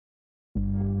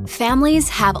Families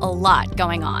have a lot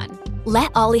going on.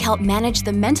 Let Ollie help manage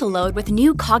the mental load with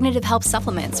new cognitive help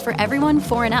supplements for everyone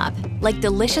 4 and up, like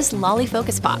delicious Lolly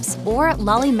Focus Pops or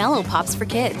Lolly Mellow Pops for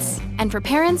kids. And for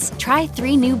parents, try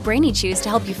 3 new Brainy Chews to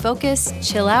help you focus,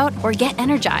 chill out, or get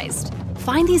energized.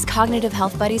 Find these cognitive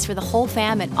health buddies for the whole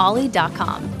fam at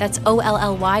ollie.com. That's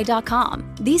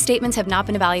OLLY.com. These statements have not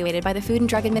been evaluated by the Food and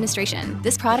Drug Administration.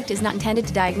 This product is not intended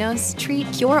to diagnose, treat,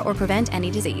 cure, or prevent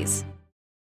any disease.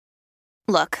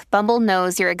 Look, Bumble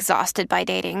knows you're exhausted by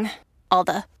dating. All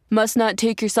the, must not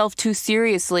take yourself too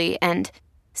seriously, and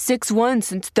 6'1"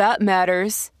 since that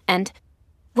matters, and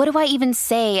what do I even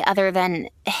say other than,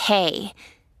 hey?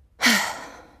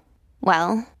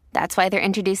 Well, that's why they're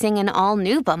introducing an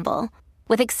all-new Bumble,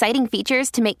 with exciting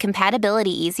features to make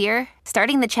compatibility easier,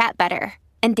 starting the chat better,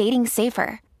 and dating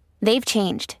safer. They've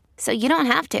changed, so you don't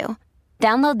have to.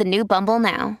 Download the new Bumble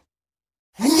now.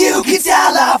 You can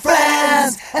tell our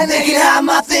friends, and they can have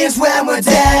my things when we're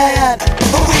dead. But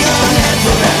we gonna live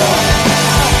forever.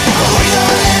 We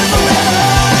gonna live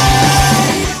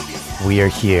forever. We are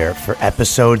here for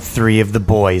episode 3 of the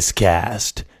Boys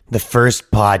Cast, the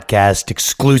first podcast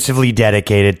exclusively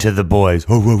dedicated to the boys.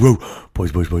 Whoa, whoa, whoa.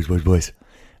 Boys, boys, boys, boys, boys.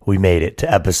 We made it to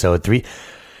episode 3.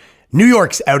 New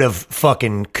York's out of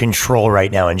fucking control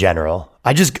right now in general.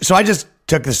 I just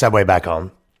took the subway back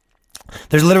home.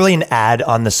 There's literally an ad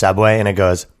on the subway and it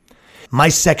goes, my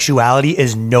sexuality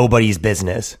is nobody's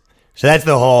business. So that's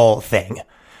the whole thing.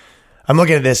 I'm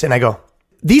looking at this and I go,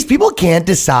 these people can't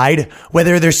decide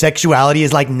whether their sexuality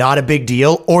is like not a big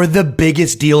deal or the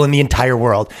biggest deal in the entire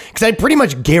world. Because I pretty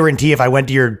much guarantee if I went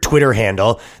to your Twitter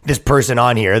handle, this person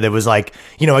on here that was like,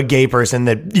 you know, a gay person,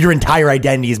 that your entire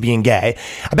identity is being gay.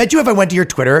 I bet you if I went to your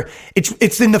Twitter,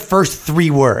 it's in the first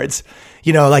 3 words,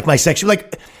 you know, like my sexual,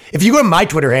 like, if you go to my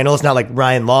Twitter handle, it's not like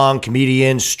Ryan Long,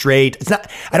 comedian, straight. It's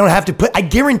not, I don't have to put, I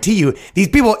guarantee you, these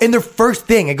people in their first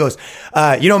thing, it goes,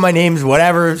 you know, my name's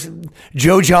whatever,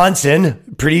 Joe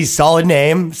Johnson, pretty solid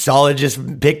name, solid,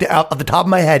 just picked it out off the top of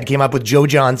my head, came up with Joe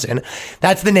Johnson.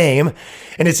 That's the name.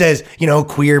 And it says, you know,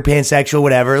 queer, pansexual,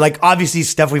 whatever. Like, obviously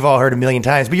stuff we've all heard a million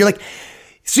times, but you're like,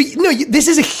 so, no, this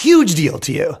is a huge deal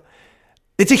to you.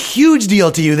 It's a huge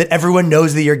deal to you that everyone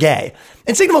knows that you're gay.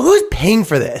 And second of all, who's paying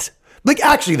for this? Like,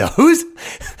 actually, though,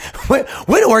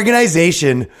 what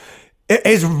organization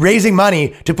is raising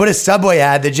money to put a subway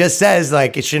ad that just says,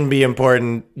 like, it shouldn't be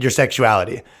important, your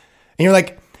sexuality? And you're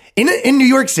like, in New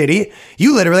York City,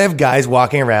 you literally have guys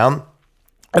walking around.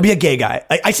 I'd be a gay guy.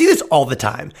 I see this all the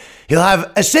time. He'll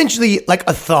have essentially like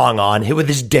a thong on with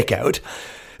his dick out.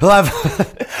 He'll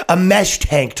have a mesh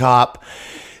tank top.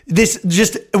 This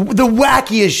just the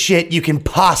wackiest shit you can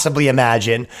possibly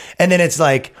imagine. And then it's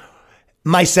like,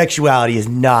 my sexuality is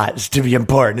not to be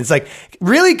important. It's like,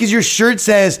 really? Because your shirt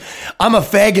says, I'm a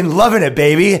fag and loving it,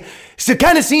 baby. So it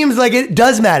kind of seems like it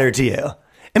does matter to you.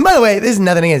 And by the way, this is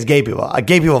nothing against gay people.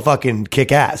 Gay people fucking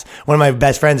kick ass. One of my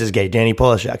best friends is gay, Danny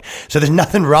Polishuk. So there's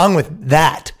nothing wrong with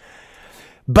that.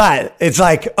 But it's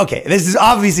like, okay, this is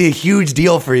obviously a huge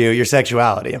deal for you, your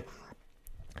sexuality.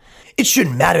 It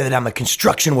shouldn't matter that I'm a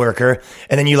construction worker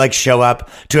and then you like show up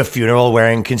to a funeral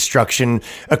wearing a construction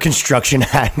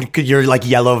hat, you're like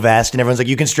yellow vest and everyone's like,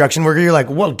 you construction worker? You're like,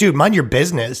 well, dude, mind your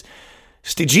business.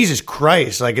 Jesus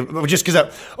Christ. Like, just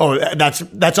because,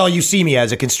 that's all you see me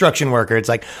as, a construction worker. It's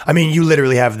like, I mean, you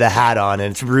literally have the hat on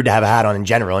and it's rude to have a hat on in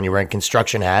general and you're wearing a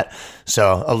construction hat.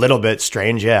 So a little bit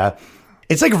strange. Yeah.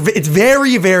 It's like, it's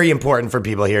very, very important for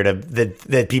people here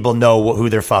that people know who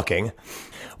they're fucking.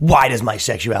 Why does my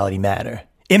sexuality matter?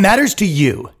 It matters to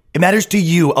you. It matters to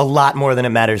you a lot more than it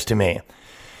matters to me.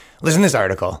 Listen to this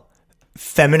article.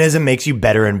 Feminism makes you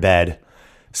better in bed.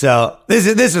 So this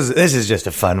is just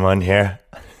a fun one here.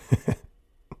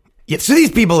 Yeah, so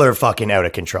these people are fucking out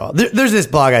of control. There's this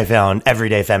blog I found,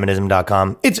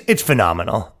 everydayfeminism.com. It's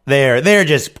phenomenal. They're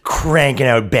just cranking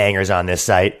out bangers on this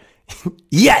site.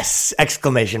 Yes!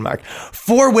 Exclamation mark.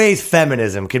 4 ways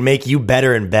feminism can make you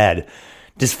better in bed.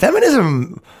 Does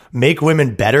feminism make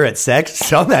women better at sex?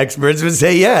 Some experts would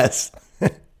say yes.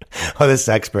 Oh, this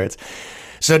experts.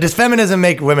 So does feminism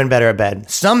make women better at bed?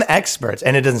 Some experts,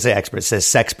 and it doesn't say experts, it says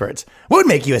sexperts. What would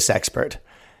make you a sexpert?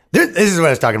 This is what I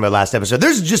was talking about last episode.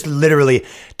 There's just literally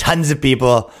tons of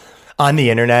people on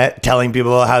the internet telling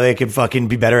people how they could fucking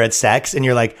be better at sex. And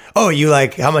you're like, oh, you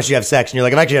like, how much do you have sex? And you're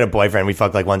like, I've actually had a boyfriend. We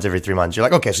fuck like once every 3 months. You're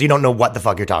like, okay, so you don't know what the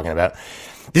fuck you're talking about.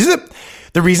 This is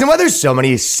the reason why there's so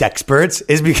many sexperts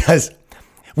is because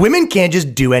women can't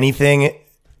just do anything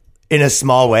in a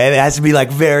small way. It has to be like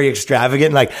very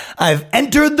extravagant. Like, I've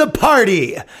entered the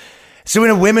party. So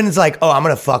when a woman's like, oh, I'm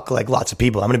going to fuck like lots of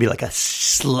people. I'm going to be like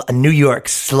a New York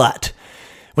slut.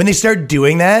 When they start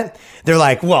doing that, they're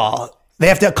like, well, They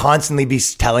have to constantly be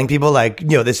telling people like,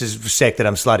 this is sick that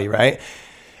I'm slutty, right?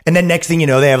 And then next thing you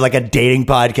know, they have like a dating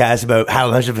podcast about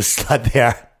how much of a slut they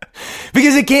are.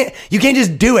 Because you can't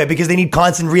just do it because they need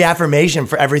constant reaffirmation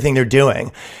for everything they're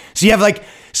doing. So you have like,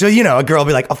 a girl will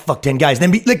be like, oh, fuck 10 guys.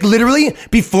 Then literally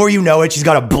before you know it, she's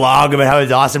got a blog about how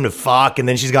it's awesome to fuck. And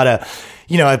then she's got a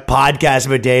podcast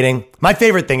about dating. My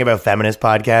favorite thing about feminist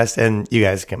podcasts, and you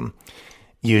guys can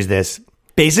use this.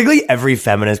 Basically, every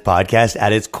feminist podcast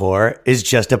at its core is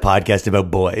just a podcast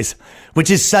about boys, which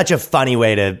is such a funny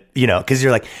way to, because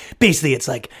you're like, basically it's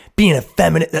like being a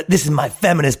feminist. This is my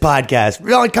feminist podcast.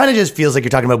 It kind of just feels like you're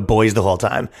talking about boys the whole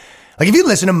time. Like if you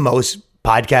listen to most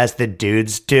podcasts that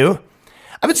dudes do,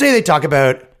 I would say they talk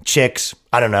about chicks,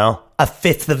 I don't know, a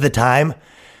fifth of the time.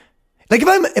 Like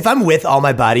if I'm with all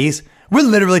my buddies, we're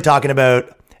literally talking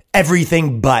about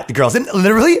everything but the girls. And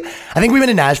literally, I think we went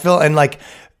to Nashville and like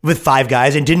with 5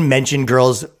 guys and didn't mention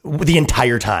girls the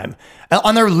entire time.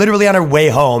 Literally on our way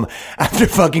home after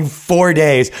fucking 4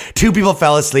 days, 2 people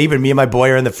fell asleep and me and my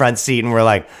boy are in the front seat and we're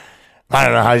like, I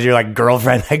don't know, how's your like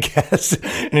girlfriend, I guess?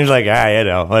 And he's like,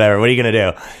 whatever. What are you going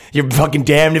to do? You're fucking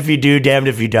damned if you do, damned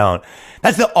if you don't.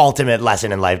 That's the ultimate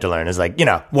lesson in life to learn is like,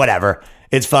 whatever.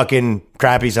 It's fucking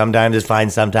crappy sometimes. It's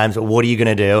fine sometimes. But what are you going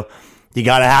to do? You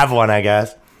got to have one, I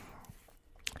guess.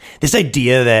 This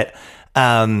idea that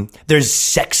there's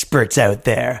sexperts out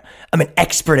there. I'm an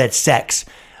expert at sex.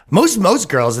 Most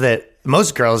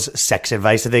girls' sex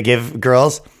advice that they give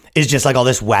girls is just like all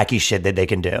this wacky shit that they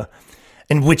can do.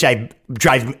 And which I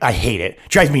hate it.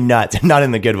 Drives me nuts. Not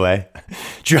in the good way.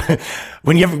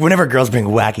 Whenever girls bring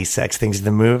wacky sex things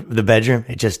to the bedroom,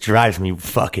 it just drives me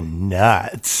fucking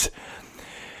nuts.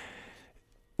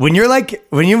 When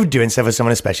you're doing stuff with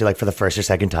someone, especially like for the first or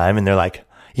second time, and they're like,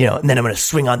 and then I'm going to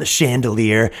swing on the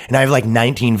chandelier and I have like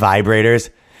 19 vibrators.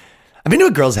 I've been to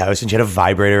a girl's house and she had a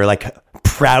vibrator like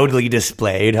proudly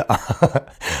displayed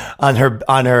on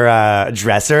her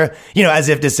dresser, as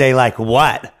if to say like,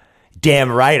 what? Damn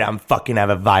right, I'm fucking have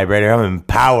a vibrator. I'm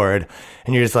empowered.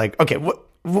 And you're just like, okay,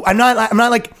 I'm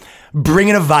not like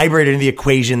bringing a vibrator into the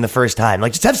equation the first time.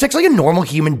 Like just have sex like a normal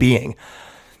human being.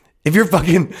 If you're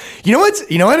fucking, you know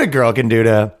what a girl can do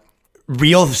to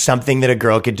real something that a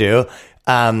girl could do.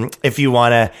 If you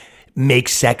want to make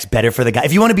sex better for the guy,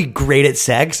 if you want to be great at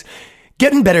sex,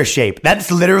 get in better shape.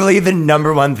 That's literally the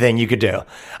number one thing you could do.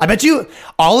 I bet you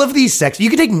all of these you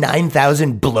could take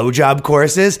 9,000 blowjob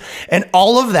courses and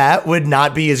all of that would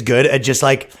not be as good at just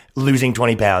like losing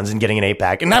 20 pounds and getting an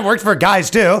 8-pack. And that worked for guys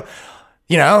too.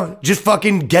 Just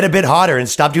fucking get a bit hotter and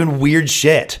stop doing weird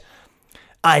shit.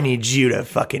 I need you to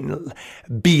fucking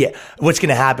be it. What's going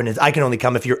to happen is I can only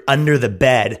come if you're under the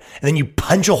bed and then you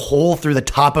punch a hole through the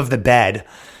top of the bed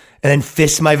and then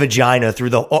fist my vagina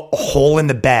through the hole in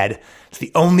the bed. It's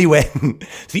the only way,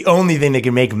 it's the only thing that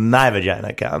can make my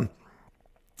vagina come.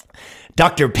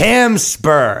 Dr. Pam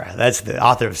Spur, that's the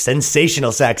author of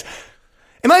Sensational Sex.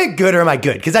 Am I good or am I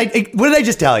good? Because what did I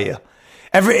just tell you?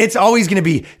 It's always going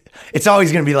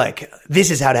to be like,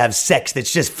 this is how to have sex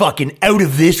that's just fucking out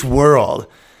of this world.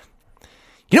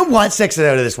 You don't want sex that's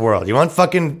out of this world. You want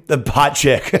fucking the hot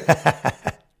chick.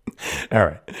 All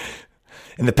right.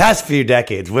 In the past few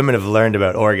decades, women have learned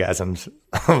about orgasms.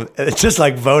 It's just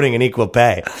like voting and equal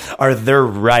pay. Are their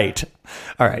right.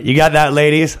 All right. You got that,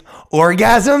 ladies?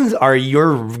 Orgasms are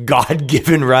your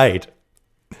God-given right.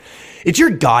 It's your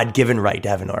God-given right to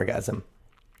have an orgasm.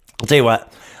 I'll tell you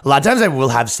what. A lot of times I will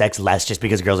have sex less just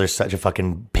because girls are such a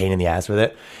fucking pain in the ass with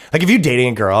it. Like if you're dating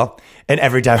a girl and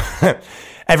every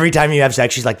time you have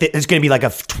sex, she's like, it's going to be like a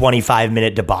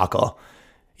 25-minute debacle.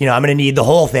 I'm going to need the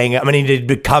whole thing. I'm going to need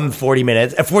to become 40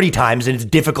 times, and it's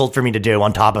difficult for me to do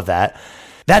on top of that.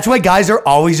 That's why guys are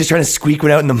always just trying to squeak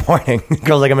one out in the morning.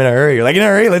 Girls like, I'm in a hurry. You're like, in a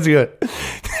hurry? Let's do it.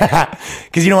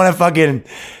 Because you don't want to fucking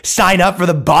sign up for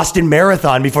the Boston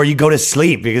Marathon before you go to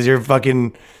sleep because you're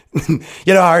fucking... you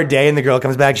had a hard day and the girl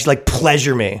comes back. She's like,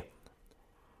 pleasure me.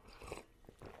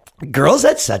 Girls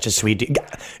had such a sweet...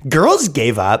 Girls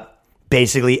gave up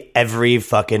basically every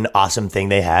fucking awesome thing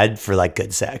they had for like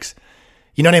good sex.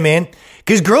 You know what I mean?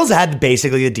 Because girls had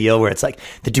basically a deal where it's like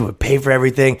the dude would pay for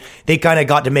everything. They kind of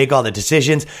got to make all the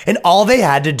decisions. And all they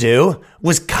had to do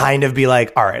was kind of be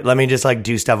like, all right, let me just like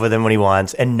do stuff with him when he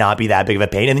wants and not be that big of a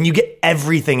pain. And then you get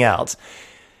everything else.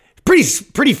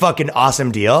 Pretty fucking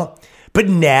awesome deal. But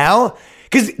now,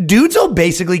 because dudes will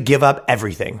basically give up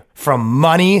everything from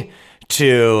money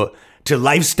to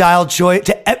lifestyle choice.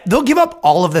 They'll give up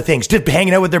all of the things to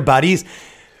hanging out with their buddies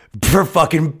for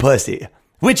fucking pussy.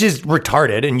 Which is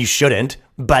retarded and you shouldn't,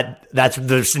 but that's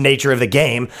the nature of the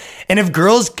game. And if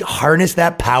girls harness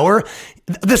that power,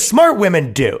 the smart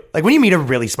women do. Like when you meet a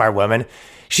really smart woman,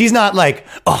 She's not like,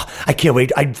 oh, I can't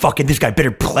wait. This guy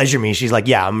better pleasure me. She's like,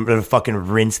 yeah, I'm gonna fucking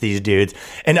rinse these dudes,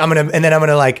 and then I'm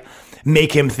gonna like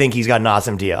make him think he's got an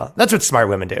awesome deal. That's what smart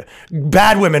women do.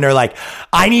 Bad women are like,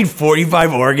 I need 45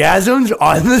 orgasms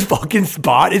on this fucking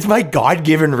spot. It's my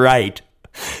God-given right.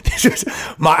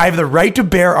 I have the right to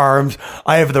bear arms.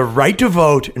 I have the right to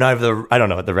vote, and I don't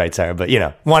know what the rights are, but you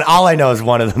know, all I know is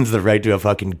one of them is the right to a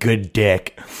fucking good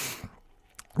dick.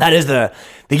 They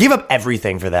give up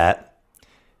everything for that.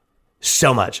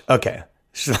 So much. Okay.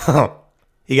 So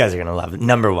you guys are going to love it.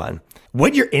 Number one,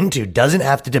 what you're into doesn't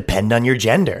have to depend on your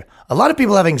gender. A lot of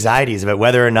people have anxieties about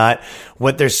whether or not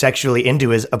what they're sexually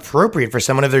into is appropriate for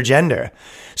someone of their gender.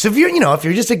 So if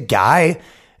you're just a guy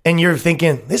and you're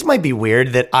thinking, this might be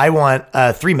weird that I want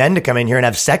 3 men to come in here and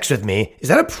have sex with me. Is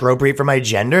that appropriate for my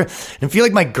gender? And I feel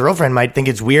like my girlfriend might think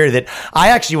it's weird that I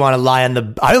actually want to lie on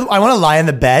I want to lie on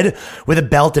the bed with a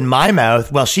belt in my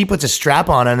mouth while she puts a strap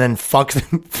on and then fucks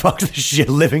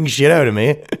the living shit out of me.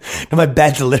 And my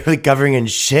bed's literally covering in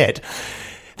shit.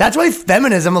 That's why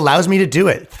feminism allows me to do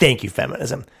it. Thank you,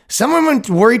 feminism. Some women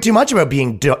worry too much about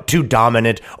being too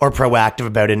dominant or proactive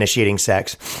about initiating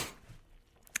sex.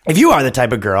 If you are the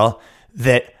type of girl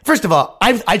that, first of all,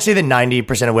 I'd say that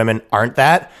 90% of women aren't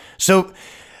that. So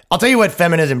I'll tell you what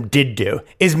feminism did do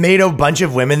is made a bunch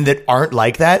of women that aren't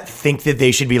like that think that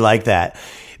they should be like that.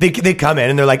 They come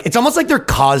in and they're like, it's almost like they're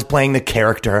cosplaying the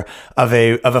character of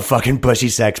a fucking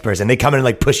pushy sex person. They come in and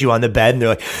like push you on the bed and they're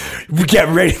like, get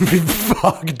ready to be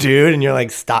fucked, dude. And you're like,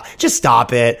 just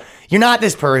stop it. You're not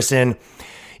this person.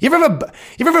 You ever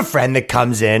have a friend that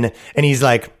comes in and he's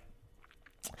like,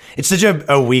 it's such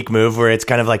a weak move where it's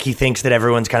kind of like he thinks that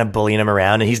everyone's kind of bullying him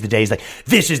around, and he's like,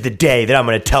 this is the day that I'm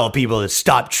going to tell people to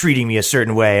stop treating me a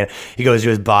certain way. And he goes to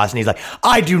his boss and he's like,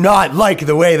 I do not like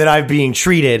the way that I'm being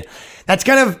treated. That's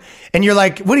kind of, and you're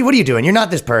like, what are you doing? You're not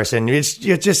this person.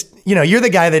 You're just, you're the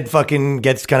guy that fucking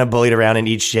gets kind of bullied around and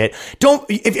eats shit.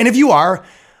 If you are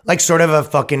like sort of a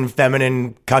fucking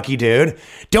feminine cucky dude,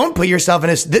 don't put yourself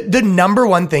in the number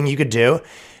one thing you could do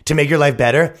to make your life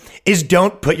better is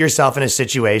don't put yourself in a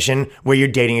situation where you're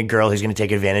dating a girl who's going to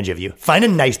take advantage of you. Find a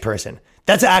nice person.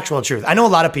 That's the actual truth. I know a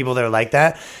lot of people that are like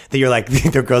that you're like,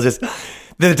 their girls just,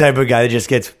 they're the type of guy that just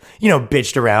gets,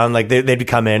 bitched around. Like they'd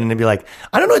come in and they'd be like,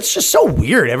 I don't know. It's just so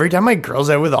weird. Every time my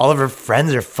girl's out with all of her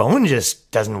friends, her phone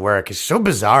just doesn't work. It's so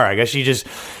bizarre. I guess she just,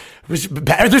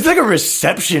 there's like a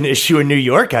reception issue in New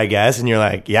York, I guess. And you're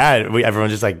like, yeah,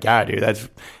 everyone's just like, yeah, dude,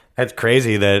 that's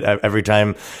crazy that every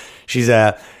time she's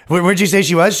where'd you say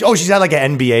she was? Oh, she's at like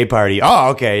an NBA party.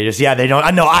 Oh, okay. They don't.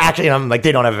 I know. I'm like,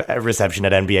 they don't have a reception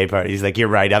at NBA parties. Like, you're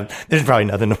right. There's probably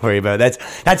nothing to worry about.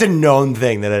 That's a known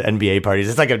thing that at NBA parties,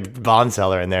 it's like a bond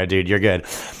seller in there, dude. You're good.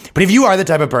 But if you are the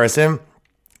type of person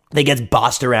that gets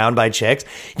bossed around by chicks,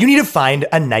 you need to find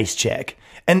a nice chick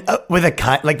and with a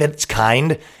kind like that's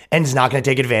kind and is not going to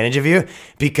take advantage of you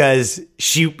because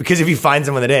if you find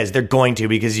someone that is, they're going to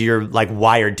because you're like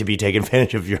wired to be taken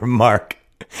advantage of. Your mark.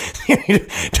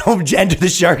 Don't enter the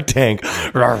Shark Tank.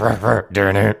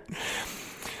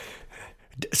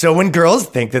 So when girls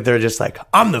think that they're just like,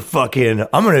 I'm going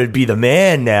to be the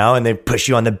man now, and they push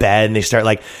you on the bed and they start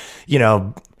like,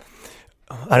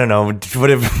 I don't know, what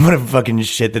a fucking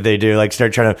shit that they do, like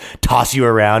start trying to toss you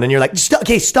around, and you're like,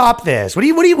 okay, stop this. What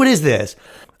is this?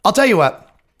 I'll tell you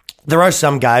what, there are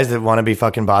some guys that want to be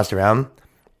fucking bossed around,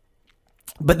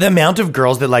 but the amount of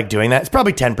girls that like doing that is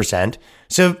probably 10%.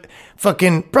 So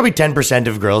fucking probably 10%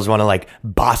 of girls want to like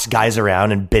boss guys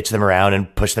around and bitch them around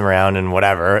and push them around and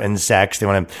whatever, and sex. They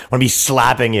want to be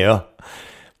slapping you.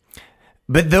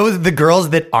 But the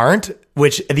girls that aren't,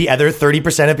 which the other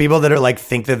 30% of people that are like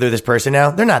think that they're this person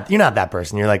now, you're not that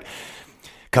person. You're like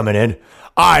coming in,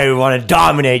 I want to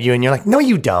dominate you, and you're like, no,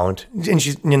 you don't.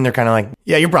 And they're kind of like,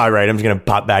 yeah, you're probably right. I'm just gonna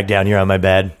pop back down here on my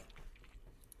bed.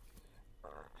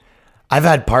 I've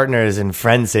had partners and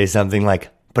friends say something like,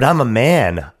 but I'm a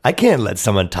man. I can't let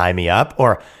someone tie me up.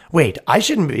 Or, wait, I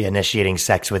shouldn't be initiating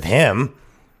sex with him.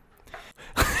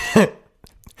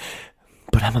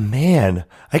 But I'm a man.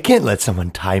 I can't let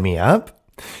someone tie me up.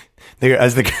 So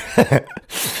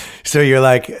you're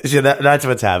like, that's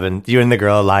what's happened. You and the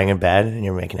girl are lying in bed and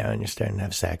you're making out and you're starting to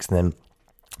have sex. And then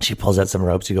she pulls out some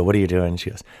ropes. You go, what are you doing? And she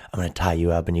goes, I'm going to tie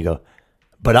you up. And you go,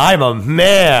 but I'm a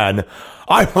man.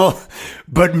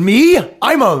 But me?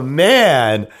 I'm a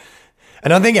man. I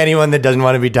don't think anyone that doesn't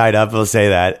want to be tied up will say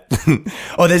that.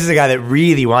 Oh, this is a guy that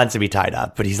really wants to be tied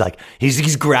up, but he's like,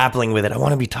 he's grappling with it. I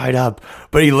want to be tied up.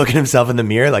 But he look at himself in the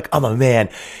mirror like, I'm a man.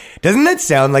 Doesn't that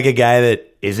sound like a guy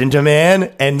that isn't a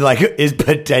man and like is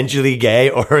potentially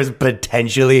gay or is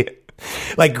potentially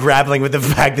like grappling with the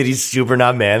fact that he's super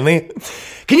not manly?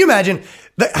 Can you imagine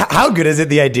How good is it,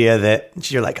 the idea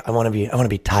that you're like, I want to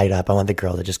be tied up. I want the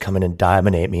girl to just come in and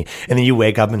dominate me. And then you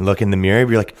wake up and look in the mirror.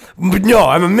 You're like, no,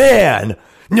 I'm a man.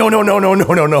 No.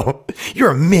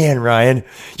 You're a man, Ryan.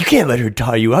 You can't let her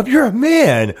tie you up. You're a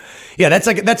man. Yeah, that's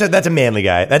a manly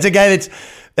guy. That's a guy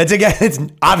that's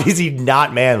obviously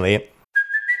not manly.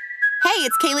 Hey,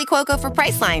 it's Kaylee Cuoco for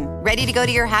Priceline. Ready to go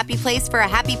to your happy place for a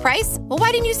happy price? Well,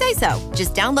 why didn't you say so?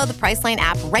 Just download the Priceline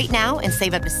app right now and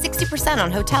save up to 60%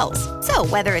 on hotels. So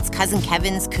whether it's Cousin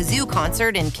Kevin's Kazoo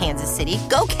Concert in Kansas City,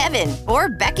 go Kevin, or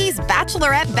Becky's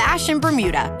Bachelorette Bash in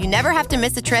Bermuda, you never have to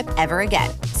miss a trip ever again.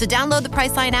 So download the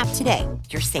Priceline app today.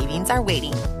 Your savings are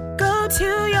waiting. Go to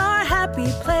your happy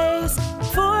place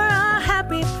for a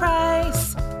happy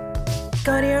price.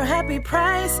 Go to your happy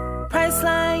price,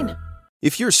 Priceline.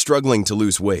 If you're struggling to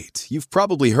lose weight, you've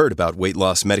probably heard about weight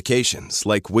loss medications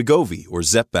like Wegovy or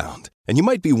Zepbound, and you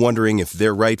might be wondering if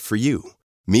they're right for you.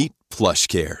 Meet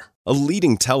PlushCare, a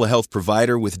leading telehealth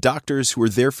provider with doctors who are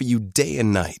there for you day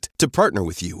and night to partner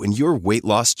with you in your weight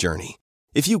loss journey.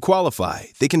 If you qualify,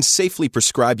 they can safely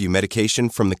prescribe you medication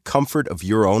from the comfort of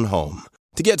your own home.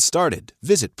 To get started,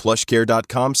 visit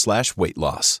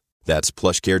plushcare.com/weight-loss. That's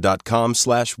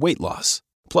plushcare.com/weight-loss.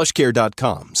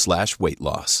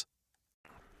 plushcare.com/weight-loss.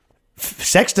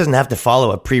 Sex doesn't have to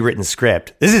follow a pre-written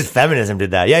script. This is feminism did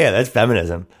that. Yeah, that's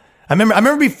feminism. I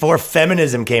remember before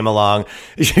feminism came along,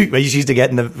 we used to go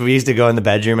in the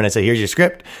bedroom and I'd say, here's your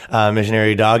script,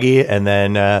 missionary doggy, and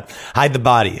then hide the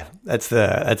body. That's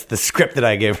the script that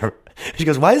I gave her. She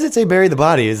goes, why does it say bury the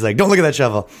body? It's like, don't look at that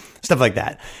shovel. Stuff like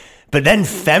that. But then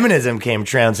feminism came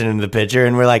trouncing into the picture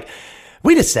and we're like,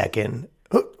 wait a second.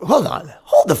 Hold on.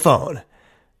 Hold the phone.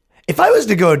 If I was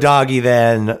to go doggy,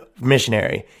 then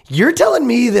missionary, you're telling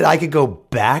me that I could go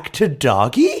back to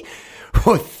doggy?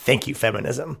 Oh, thank you,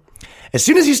 feminism. As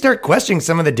soon as you start questioning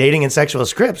some of the dating and sexual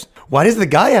scripts, why does the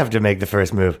guy have to make the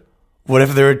first move? What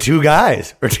if there are two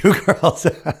guys or two girls?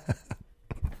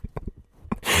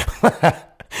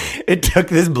 It took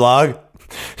this blog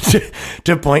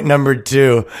to point number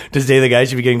 2 to say the guy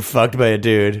should be getting fucked by a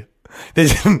dude.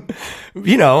 There's, doesn't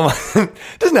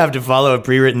have to follow a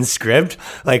pre-written script,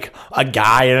 like a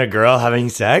guy and a girl having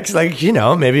sex. Like,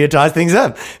 maybe you toss things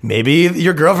up. Maybe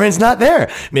your girlfriend's not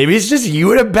there. Maybe it's just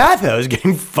you at a bathhouse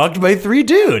getting fucked by 3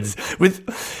 dudes.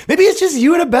 Maybe it's just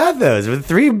you at a bathhouse with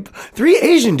three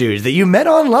Asian dudes that you met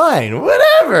online.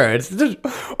 Whatever. It's just,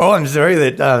 I'm sorry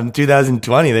that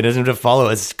 2020 that doesn't have to follow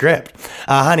a script.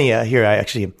 Honey, here, I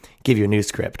actually give you a new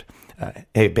script.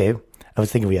 Hey, babe. I was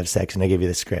thinking we have sex and I gave you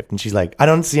the script. And she's like, I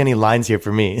don't see any lines here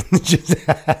for me.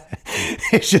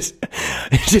 It's just,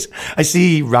 I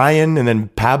see Ryan and then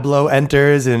Pablo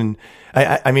enters and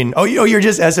you're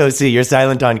just SOC. You're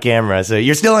silent on camera. So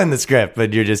you're still in the script,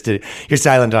 but you're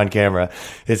silent on camera.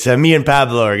 It's me and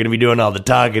Pablo are going to be doing all the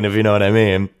talking, if you know what I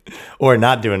mean. Or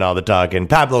not doing all the talking.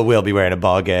 Pablo will be wearing a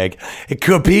ball gag.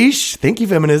 Capiche? Thank you,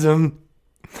 feminism.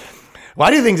 Why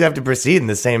do things have to proceed in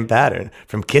the same pattern?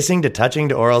 From kissing to touching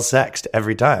to oral sex to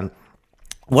every time?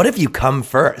 What if you come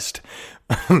first?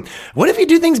 What if you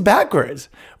do things backwards?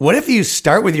 What if you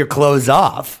start with your clothes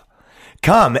off,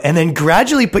 come, and then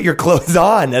gradually put your clothes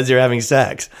on as you're having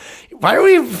sex? Why are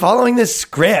we following this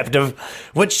script of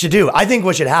what should do? I think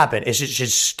what should happen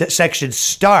is sex should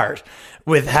start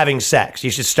with having sex.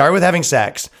 You should start with having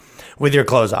sex with your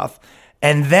clothes off.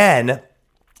 And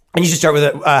you should start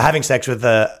with having sex with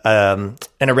an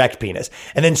erect penis.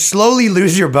 And then slowly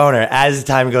lose your boner as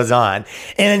time goes on.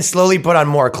 And then slowly put on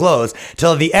more clothes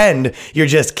till at the end, you're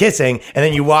just kissing. And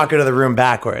then you walk out of the room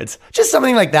backwards. Just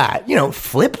something like that.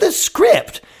 Flip the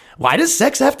script. Why does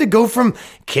sex have to go from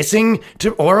kissing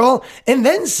to oral and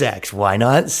then sex? Why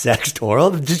not sex to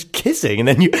oral, just kissing, and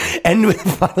then you end with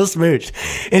final smooch?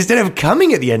 Instead of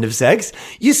coming at the end of sex,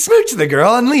 you smooch the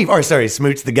girl and leave. Or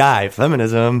smooch the guy.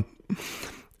 Feminism.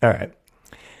 All right.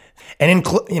 And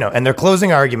and their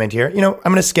closing argument here, I'm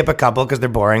going to skip a couple because they're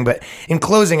boring, but in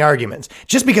closing arguments,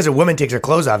 just because a woman takes her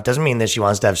clothes off doesn't mean that she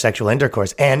wants to have sexual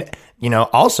intercourse. And,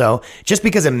 also, just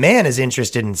because a man is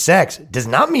interested in sex does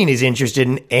not mean he's interested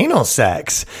in anal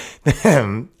sex. What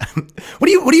are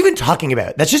you even talking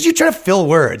about? That's just you trying to fill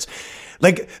words.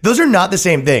 Like, those are not the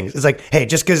same things. It's like, hey,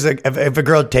 just because if a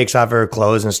girl takes off her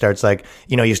clothes and starts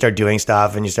you start doing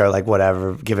stuff and you start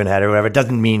whatever, giving head or whatever, it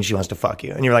doesn't mean she wants to fuck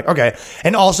you. And you're like, okay.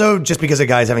 And also, just because a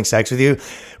guy's having sex with you,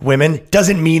 women,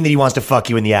 doesn't mean that he wants to fuck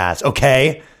you in the ass,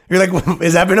 okay? You're like,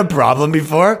 has that been a problem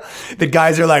before? The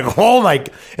guys are like, oh my,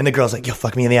 and the girl's like, yo,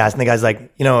 fuck me in the ass. And the guy's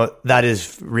like, that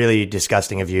is really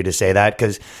disgusting of you to say that,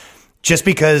 because just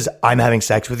because I'm having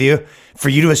sex with you, for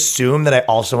you to assume that I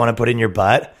also want to put in your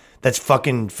butt, That's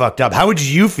fucking fucked up. How would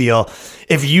you feel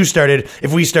if we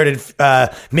started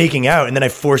making out and then I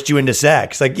forced you into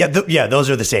sex? Like, yeah, those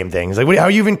are the same things. Like, how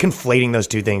are you even conflating those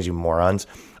two things, you morons?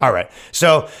 All right.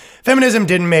 So feminism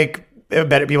didn't make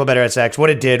people better at sex. What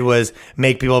it did was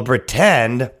make people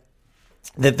pretend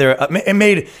that it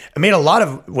made a lot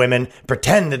of women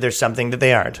pretend that there's something that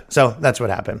they aren't. So that's what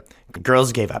happened.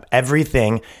 Girls gave up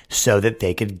everything so that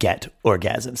they could get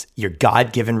orgasms. Your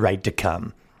God-given right to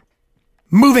come.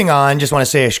 Moving on, just want to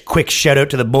say a quick shout out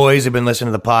to the boys who've been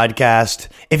listening to the podcast.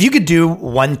 If you could do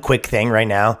one quick thing right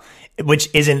now, which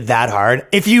isn't that hard.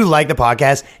 If you like the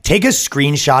podcast, take a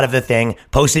screenshot of the thing,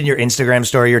 post it in your Instagram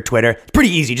story or Twitter. It's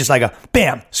pretty easy. Just like a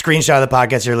bam, screenshot of the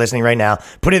podcast you're listening right now.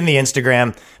 Put it in the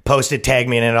Instagram, post it, tag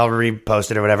me in it, I'll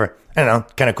repost it or whatever. I don't know.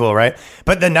 Kind of cool, right?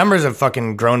 But the numbers have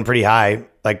fucking grown pretty high,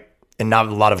 like in not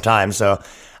a lot of time. So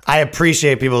I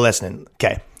appreciate people listening.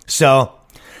 Okay. So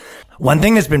one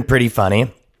thing that's been pretty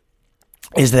funny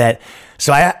is that,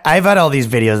 so I've had all these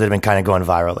videos that have been kind of going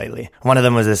viral lately. One of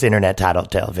them was this internet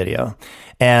tattletale video.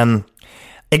 And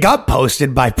it got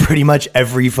posted by pretty much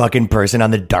every fucking person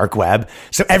on the dark web.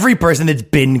 So every person that's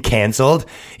been canceled,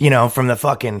 you know, from the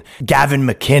fucking Gavin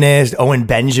McInnes, Owen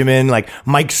Benjamin, like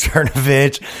Mike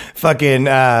Cernovich, fucking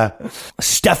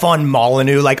Stefan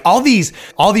Molyneux, like all these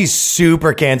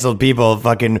super canceled people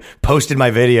fucking posted my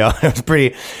video. It's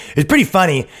pretty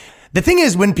funny. The thing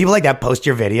is, when people like that post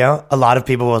your video, a lot of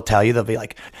people will tell you, they'll be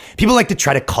like, people like to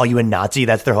try to call you a Nazi.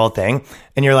 That's their whole thing.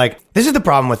 And you're like, this is the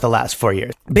problem with the last 4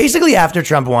 years. Basically, after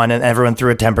Trump won and everyone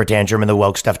threw a temper tantrum and the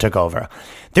woke stuff took over,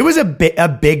 there was a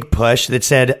big push that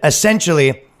said,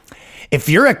 essentially, if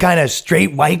you're a kind of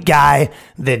straight white guy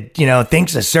that, you know,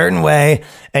 thinks a certain way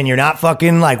and you're not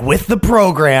fucking like with the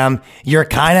program, you're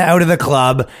kind of out of the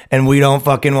club and we don't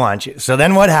fucking want you. So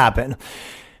then what happened?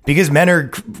 Because men are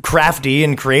crafty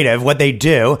and creative, what they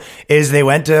do is they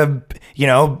went to, you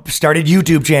know, started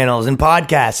YouTube channels and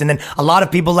podcasts. And then a lot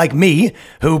of people like me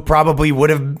who probably would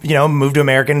have, you know, moved to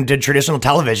America and did traditional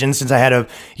television since I had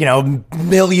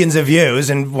millions of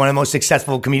views and one of the most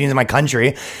successful comedians in my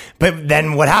country. But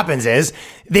then what happens is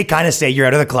they kind of say you're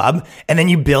out of the club and then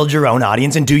you build your own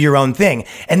audience and do your own thing.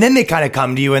 And then they kind of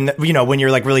come to you and, you know, when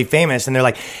you're like really famous and they're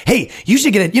like, hey, you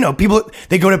should get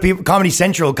they go to Comedy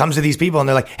Central, comes to these people and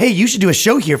they're like, hey, you should do a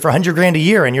show here for $100,000 a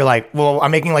year. And you're like, well,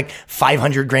 I'm making like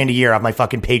 $500,000 a year off my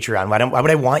fucking Patreon. Why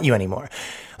would I want you anymore?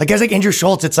 Like guys like Andrew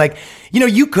Schultz, it's like, you know,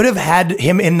 you could have had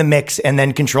him in the mix and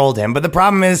then controlled him. But the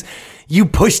problem is you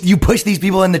push these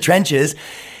people in the trenches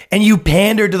and you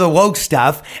pander to the woke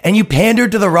stuff and you pander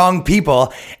to the wrong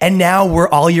people. And now we're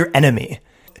all your enemy.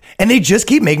 And they just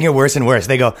keep making it worse and worse.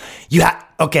 They go,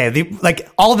 like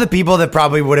all the people that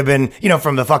probably would have been, you know,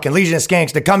 from the fucking Legion of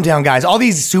Skanks to Come Down guys, all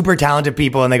these super talented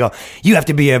people. And they go, you have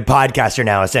to be a podcaster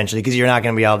now, essentially, because you're not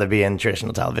going to be able to be in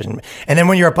traditional television. And then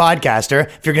when you're a podcaster,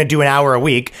 if you're going to do an hour a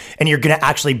week and you're going to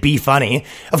actually be funny,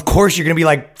 of course, you're going to be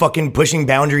like fucking pushing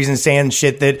boundaries and saying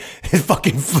shit that is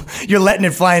fucking, you're letting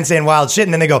it fly and saying wild shit.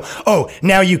 And then they go, oh,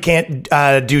 now you can't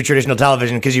do traditional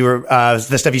television because you were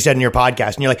the stuff you said in your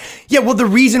podcast. And you're like, yeah, well, the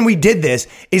reason we did this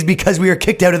is because we were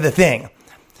kicked out of the thing.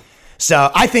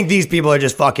 So I think these people are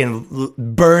just fucking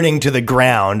burning to the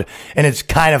ground, and it's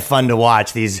kind of fun to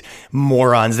watch these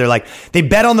morons. They're like, they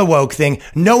bet on the woke thing.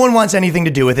 No one wants anything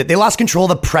to do with it. They lost control of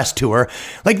the press tour.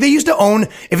 Like they used to own,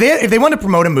 if they want to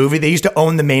promote a movie, they used to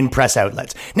own the main press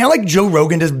outlets. Now like Joe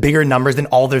Rogan does bigger numbers than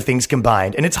all their things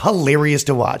combined, and it's hilarious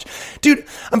to watch. Dude,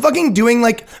 I'm fucking doing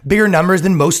like bigger numbers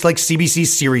than most like CBC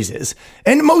series is,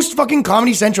 and most fucking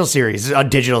Comedy Central series,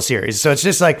 digital series. So it's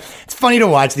just like, it's funny to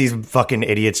watch these fucking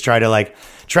idiots try to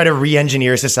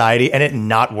re-engineer society and it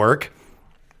not work.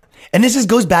 And this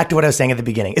goes back to what I was saying at the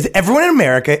beginning, is that everyone in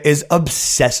America is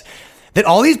obsessed, that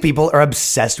all these people are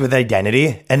obsessed with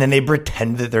identity and then they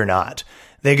pretend that they're not.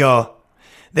 They go,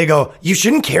 you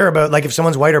shouldn't care about like if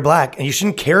someone's white or black, and you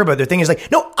shouldn't care about their thing. It's like,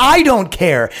 no, I don't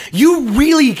care. You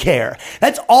really care.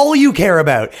 That's all you care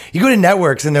about. You go to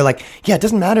networks and they're like, yeah, it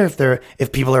doesn't matter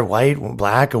if people are white,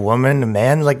 black, a woman, a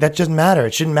man, like that doesn't matter.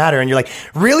 It shouldn't matter. And you're like,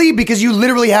 really? Because you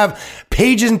literally have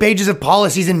pages and pages of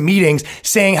policies and meetings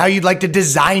saying how you'd like to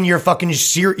design your fucking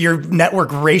your network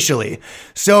racially.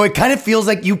 So it kind of feels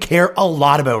like you care a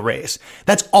lot about race.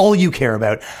 That's all you care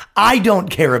about. I don't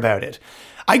care about it.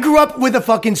 I grew up with a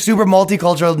fucking super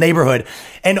multicultural neighborhood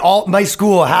and all my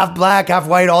school, half black, half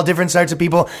white, all different sorts of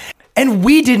people. And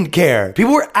we didn't care.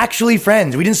 People were actually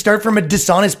friends. We didn't start from a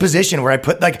dishonest position where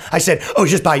I said, oh,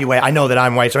 just by the way, I know that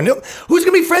I'm white. So I know who's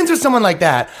going to be friends with someone like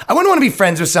that? I wouldn't want to be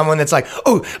friends with someone that's like,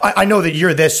 oh, I know that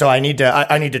you're this, so I need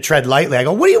to tread lightly. I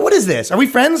go, what is this? Are we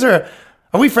friends or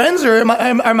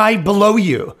am I below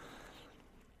you?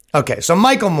 Okay, so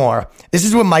Michael Moore, this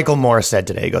is what Michael Moore said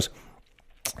today. He goes,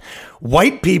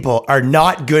 white people are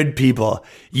not good people.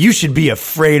 You should be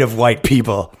afraid of white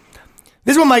people.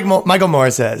 This is what Michael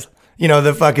Moore says. You know,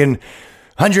 the fucking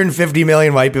 150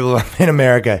 million white people in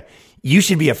America. You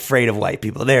should be afraid of white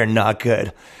people. They are not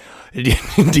good. Do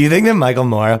you think that Michael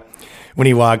Moore, when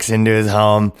he walks into his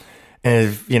home and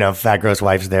his, fat, gross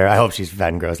wife's there, I hope she's fat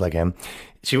and gross like him.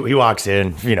 He walks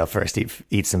in, first he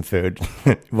eats some food,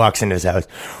 walks into his house.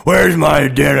 Where's my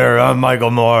dinner? I'm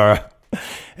Michael Moore. And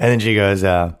then she goes,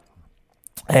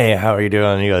 hey, how are you doing?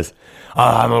 And he goes,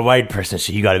 I'm a white person,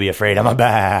 so you got to be afraid. I'm a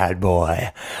bad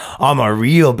boy. I'm a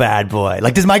real bad boy.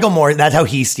 Like, does Michael Moore, that's how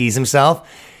he sees himself?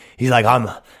 He's like,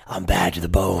 I'm bad to the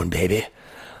bone, baby.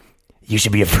 You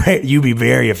should be afraid. You be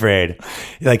very afraid.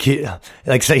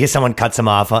 Say someone cuts him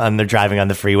off and they're driving on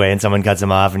the freeway and someone cuts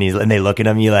him off and they look at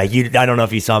him. You're like, I don't know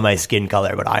if you saw my skin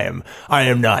color, but I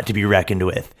am not to be reckoned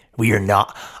with.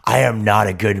 I am not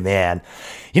a good man.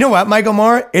 You know what, Michael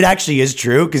Moore? It actually is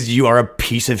true because you are a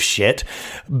piece of shit.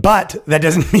 But that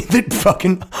doesn't mean that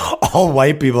fucking all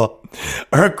white people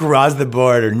are across the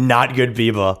board are not good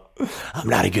people. I'm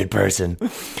not a good person.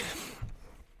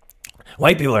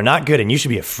 White people are not good, and you should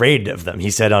be afraid of them. He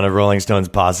said on a Rolling Stones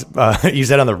you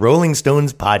said on the Rolling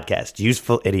Stones podcast.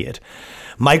 Useful idiot.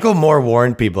 Michael Moore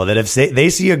warned people that if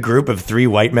they see a group of 3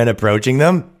 white men approaching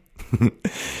them,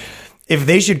 if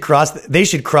they should cross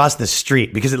the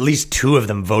street because at least 2 of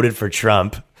them voted for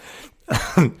Trump.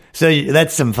 So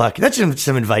that's some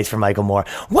advice for Michael Moore.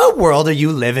 What world are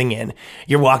you living in?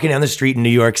 You're walking down the street in New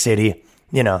York City.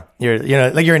 You're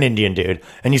an Indian dude,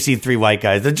 and you see 3 white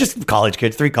guys. They're just college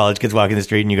kids, 3 college kids walking the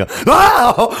street, and you go,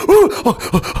 oh!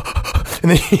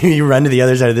 And then you run to the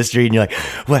other side of the street, and you're like,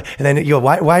 what? And then you go,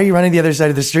 why are you running to the other side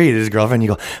of the street? And his girlfriend,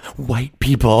 you go, white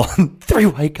people, 3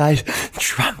 white guys,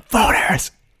 Trump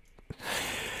voters.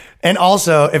 And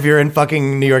also, if you're in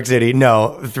fucking New York City,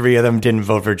 no, 3 of them didn't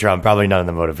vote for Trump. Probably none of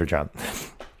them voted for Trump.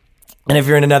 And if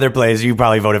you're in another place, you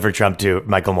probably voted for Trump too,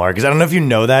 Michael Moore. Because I don't know if you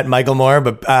know that, Michael Moore,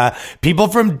 but people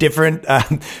from different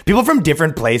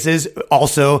places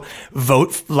also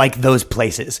vote like those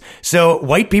places. So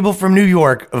white people from New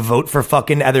York vote for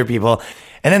fucking other people.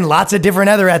 And then lots of different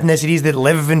other ethnicities that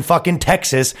live in fucking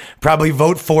Texas probably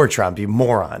vote for Trump, you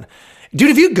moron.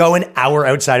 Dude, if you go an hour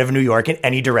outside of New York in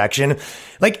any direction,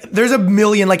 like there's a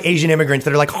million like Asian immigrants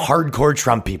that are like hardcore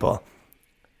Trump people.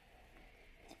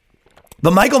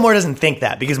 But Michael Moore doesn't think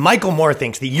that because Michael Moore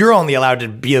thinks that you're only allowed to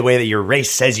be the way that your race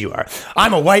says you are.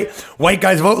 I'm a white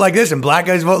guys vote like this and black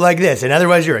guys vote like this. And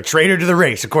otherwise you're a traitor to the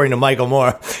race, according to Michael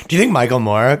Moore. Do you think Michael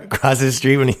Moore crosses the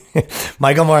street when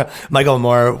Michael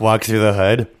Moore walks through the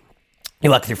hood? He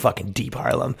walks through fucking deep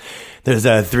Harlem. There's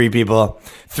 3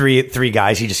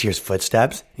 guys. He just hears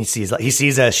footsteps. He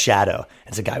sees a shadow.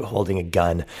 It's a guy holding a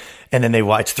gun. And then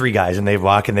it's 3 guys and they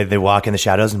walk in the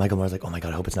shadows. And Michael Moore's like, oh my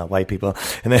God, I hope it's not white people.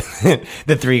 And then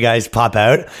the 3 guys pop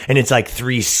out and it's like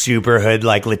 3 super hood,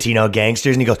 like Latino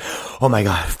gangsters. And he goes, oh my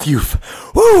God, phew.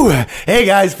 Woo. Hey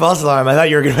guys, false alarm. I thought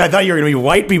you were going to be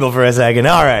white people for a second.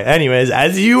 All right. Anyways,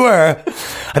 as you were,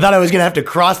 I thought I was going to have to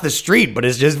cross the street, but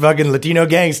it's just fucking Latino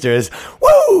gangsters.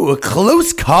 Woo. A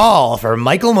close call for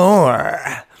Michael Moore.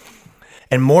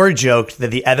 And Moore joked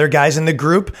that the other guys in the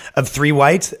group of 3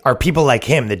 whites are people like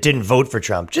him that didn't vote for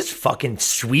Trump. Just fucking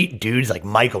sweet dudes like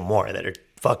Michael Moore that are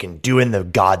fucking doing the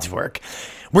God's work.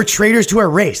 We're traitors to our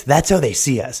race. That's how they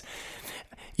see us.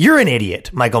 You're an idiot,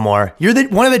 Michael Moore. You're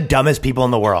one of the dumbest people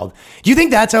in the world. Do you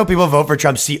think that's how people vote for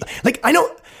Trump? I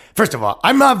know. First of all,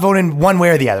 I'm not voting one way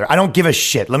or the other. I don't give a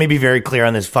shit. Let me be very clear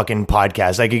on this fucking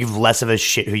podcast. I give less of a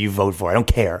shit who you vote for. I don't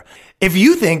care. If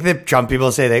you think that Trump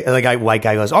people say like a white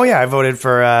guy goes, oh yeah, I voted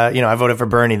for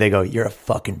Bernie. They go, you're a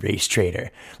fucking race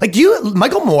traitor. Like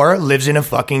Michael Moore lives in a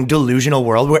fucking delusional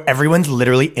world where everyone's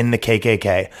literally in the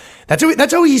KKK.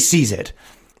 That's how he sees it.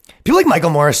 People like Michael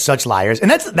Moore are such liars. And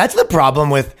that's the problem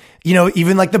with,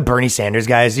 even like the Bernie Sanders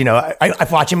guys, I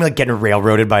watch him like getting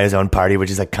railroaded by his own party, which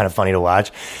is like kind of funny to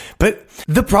watch. But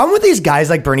the problem with these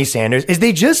guys like Bernie Sanders is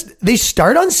they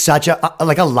start on such a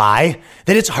lie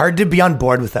that it's hard to be on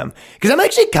board with them. Because I'm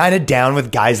actually kind of down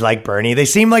with guys like Bernie. They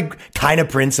seem like kind of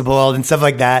principled and stuff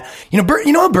like that.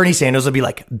 How Bernie Sanders will be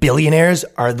like, billionaires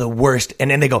are the worst.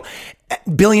 And then they go,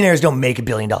 billionaires don't make $1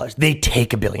 billion. They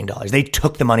take $1 billion. They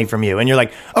took the money from you. And you're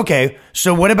like, okay,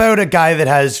 so what about a guy that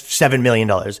has $7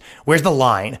 million? Where's the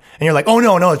line? And you're like, oh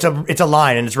no, it's a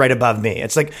line and it's right above me.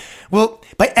 It's like, well,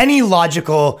 by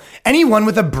anyone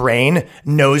with a brain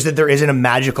knows that there isn't a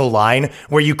magical line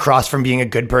where you cross from being a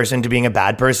good person to being a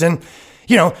bad person.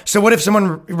 So what if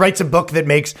someone writes a book that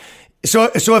makes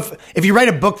So if you write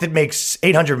a book that makes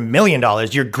 $800 million,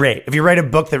 you're great. If you write a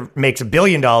book that makes $1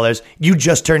 billion, you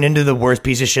just turned into the worst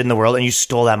piece of shit in the world and you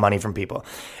stole that money from people.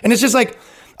 And it's just like,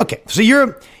 okay, so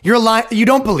you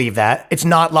don't believe that. It's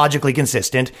not logically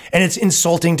consistent and it's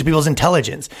insulting to people's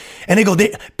intelligence. And they go,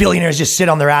 billionaires just sit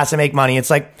on their ass and make money. It's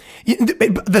like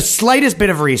the slightest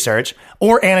bit of research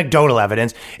or anecdotal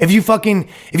evidence. If you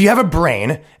have a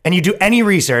brain and you do any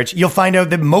research, you'll find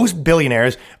out that most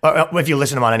billionaires, if you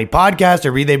listen to them on any podcast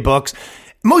or read their books,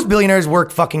 most billionaires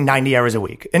work fucking 90 hours a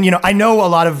week. And, I know a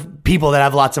lot of people that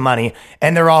have lots of money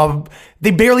and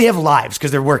they barely have lives because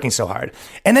they're working so hard.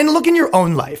 And then look in your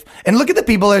own life and look at the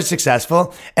people that are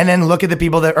successful and then look at the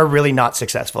people that are really not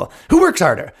successful. Who works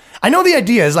harder? I know the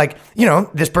idea is like,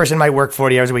 this person might work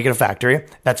 40 hours a week at a factory.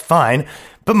 That's fine.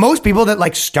 But most people that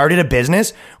like started a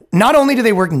business, not only do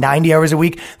they work 90 hours a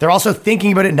week, they're also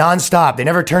thinking about it nonstop. They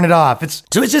never turn it off.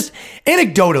 So it's just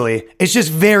anecdotally, it's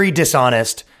just very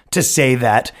dishonest to say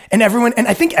that. And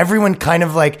I think everyone kind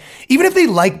of like, even if they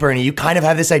like Bernie, you kind of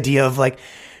have this idea of like,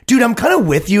 dude, I'm kind of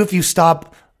with you if you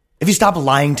stop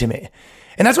lying to me.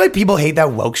 And that's why people hate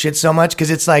that woke shit so much. Cause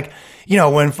it's like,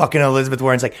 when fucking Elizabeth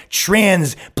Warren's like,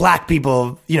 trans black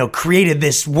people, created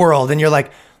this world. And you're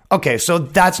like, okay, so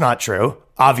that's not true.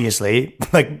 Obviously,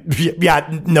 like,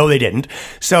 yeah, no, they didn't.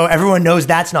 So everyone knows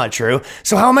that's not true.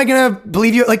 So how am I going to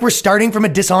believe you? Like, we're starting from a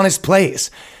dishonest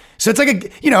place. So it's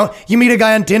like you meet a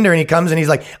guy on Tinder and he comes and he's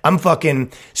like, I'm fucking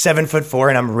 7'4"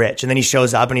 and I'm rich. And then he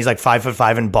shows up and he's like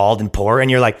 5'5" and bald and poor.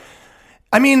 And you're like,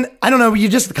 I mean, I don't know. You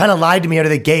just kind of lied to me out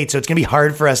of the gate. So it's going to be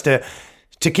hard for us to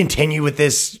continue with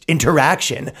this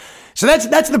interaction. So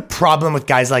that's the problem with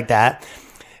guys like that.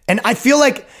 And I feel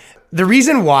like the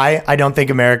reason why I don't think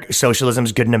socialism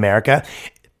is good in America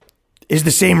is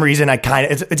the same reason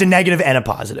it's a negative and a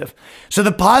positive. So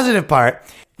the positive part,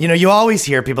 you always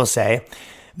hear people say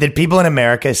that people in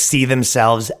America see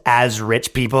themselves as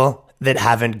rich people that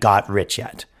haven't got rich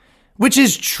yet, which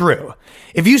is true.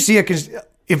 If you see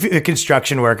a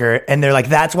construction worker and they're like,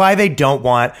 that's why they don't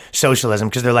want socialism.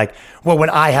 Cause they're like, well, when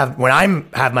I have my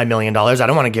 $1 million, I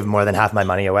don't want to give more than half my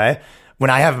money away. When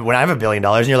I have $1 billion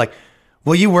and you're like,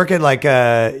 well, you work at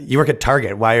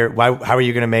Target. How are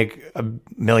you going to make $1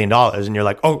 million? And you're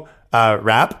like, oh,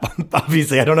 rap.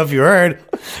 Obviously, I don't know if you heard,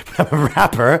 but I'm a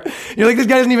rapper. You're like, this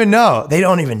guy doesn't even know. They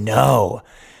don't even know.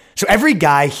 So every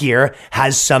guy here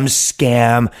has some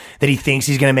scam that he thinks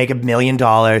he's going to make $1 million,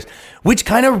 which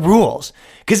kind of rules.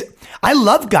 Because I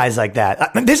love guys like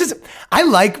that. I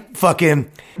like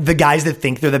fucking the guys that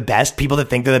think they're the best, people that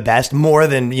think they're the best, more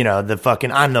than, the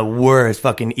fucking, I'm the worst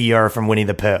fucking ER from Winnie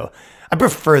the Pooh. I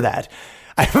prefer that.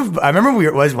 I remember we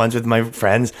was once with my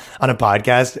friends on a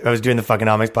podcast. I was doing the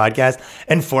Fuckonomics podcast,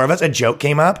 and four of us, a joke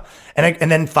came up, and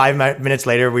then 5 minutes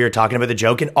later, we were talking about the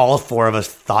joke, and all four of us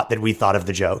thought that we thought of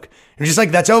the joke. And just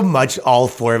like, that's how much all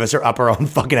four of us are up our own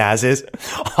fucking asses.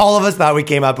 All of us thought we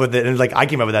came up with it, and like, I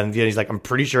came up with that, and he's like, I'm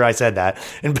pretty sure I said that.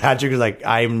 And Patrick was like,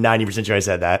 I'm 90% sure I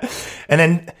said that.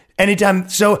 And then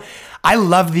so I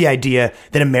love the idea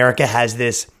that America has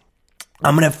this,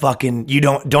 I'm going to fucking,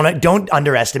 don't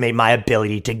underestimate my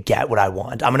ability to get what I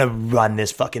want. I'm going to run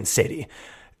this fucking city.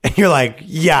 And you're like,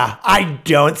 yeah, I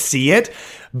don't see it.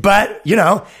 But,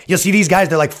 you'll see these guys,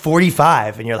 they're like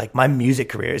 45 and you're like, my music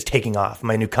career is taking off,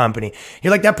 my new company.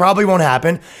 You're like, that probably won't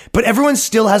happen. But everyone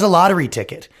still has a lottery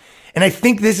ticket. And I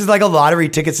think this is like a lottery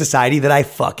ticket society that I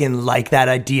fucking like that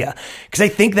idea. Because I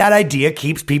think that idea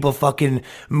keeps people fucking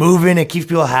moving. It keeps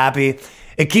people happy.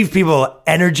 It keeps people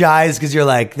energized because you're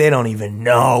like, they don't even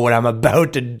know what I'm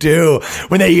about to do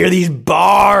when they hear these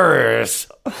bars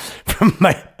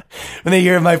when they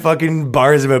hear my fucking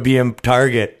bars about being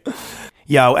Target.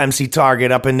 Yo, MC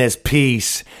Target up in this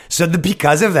piece. So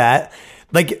because of that,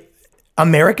 like,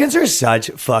 Americans are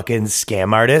such fucking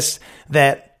scam artists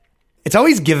that it's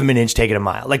always give them an inch, take it a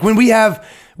mile. Like when we have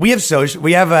free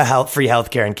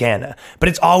healthcare in Canada, but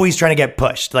it's always trying to get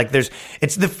pushed. Like because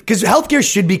healthcare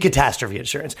should be catastrophe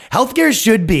insurance. Healthcare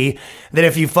should be that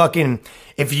if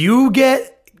you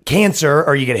get cancer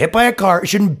or you get hit by a car, it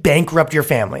shouldn't bankrupt your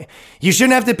family. You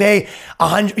shouldn't have to pay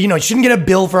you shouldn't get a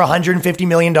bill for $150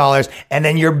 million and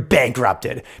then you're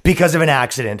bankrupted because of an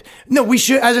accident. No, we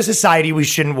should, as a society, we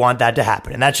shouldn't want that to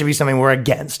happen. And that should be something we're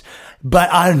against. But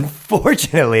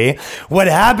unfortunately, what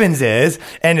happens is,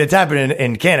 and it's happening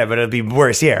in Canada, but it'll be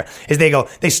worse here, is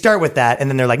they start with that, and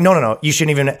then they're like, no, you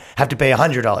shouldn't even have to pay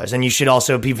 $100, and you should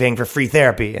also be paying for free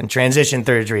therapy and transition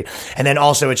surgery, and then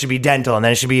also it should be dental, and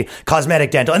then it should be cosmetic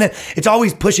dental, and then it's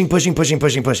always pushing.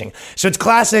 So it's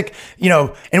classic,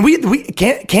 and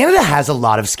Canada has a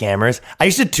lot of scammers. I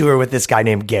used to tour with this guy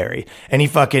named Gary, and he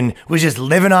fucking was just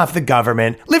living off the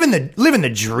government, living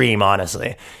the dream,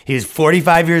 honestly. He was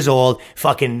 45 years old,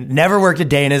 fucking never worked a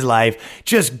day in his life,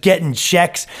 just getting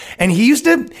checks. And he used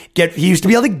to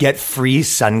be able to get free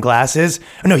sunglasses.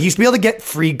 No, he used to be able to get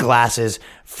free glasses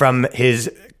from his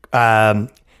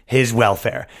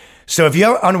welfare. So if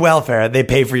you're on welfare, they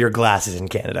pay for your glasses in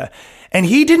Canada. And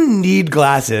he didn't need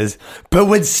glasses, but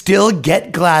would still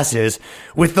get glasses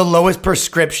with the lowest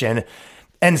prescription.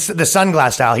 And the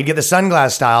sunglass style, he'd get the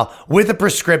sunglass style with a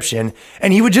prescription,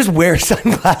 and he would just wear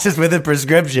sunglasses with a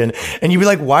prescription. And you'd be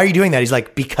like, why are you doing that? He's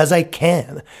like, because I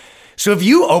can. So if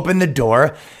you open the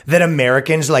door that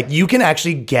Americans, like, you can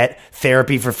actually get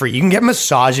therapy for free. You can get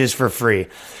massages for free.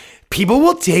 People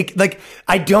will take, like,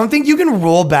 I don't think you can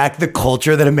roll back the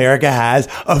culture that America has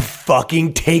of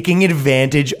fucking taking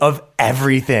advantage of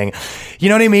everything. You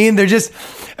know what I mean?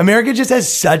 America just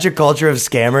has such a culture of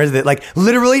scammers that, like,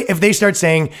 literally, if they start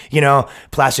saying,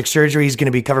 plastic surgery is going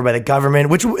to be covered by the government,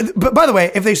 which, but by the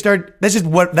way, if they start,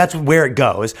 that's where it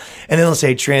goes. And then they'll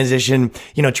say transition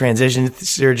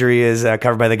surgery is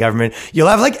covered by the government. You'll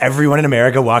have, like, everyone in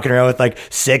America walking around with, like,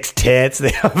 6 tits.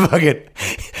 They have fucking,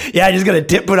 I just got a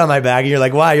tit put on my back. And you're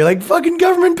like, why? You're like, fucking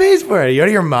government pays for it. Are you out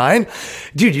of your mind?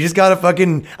 Dude, I just got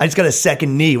a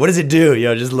second knee. What does it do?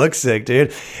 Just look sick,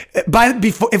 dude.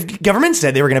 If government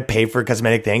said they were going to pay for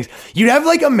cosmetic things, you'd have,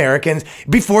 like, Americans,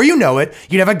 before you know it,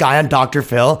 you'd have a guy on Dr.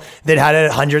 Phil that had a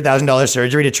 $100,000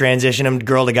 surgery to transition him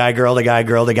girl to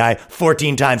guy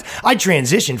 14 times. I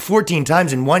transitioned 14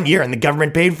 times in 1 year and the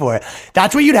government paid for it.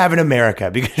 That's what you'd have in America,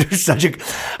 because there's you're going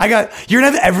to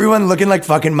have everyone looking like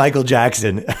fucking Michael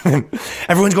Jackson.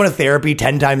 Everyone's going to therapy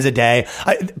 10 times a day.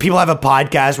 People have a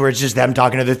podcast where it's just them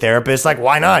talking to their therapist. Like,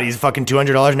 why not? He's fucking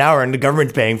 $200 an hour and the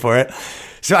government's paying for it.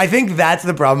 So I think that's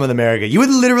the problem with America. You would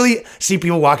literally see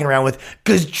people walking around with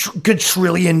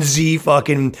quadrillion Z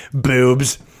fucking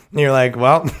boobs. And you're like,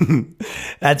 well,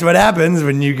 that's what happens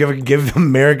when you give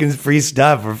Americans free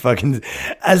stuff. We're fucking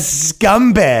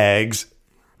scumbags.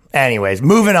 Anyways,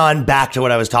 moving on back to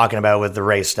what I was talking about with the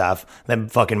race stuff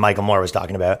that fucking Michael Moore was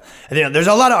talking about. There's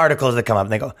a lot of articles that come up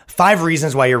and they go, 5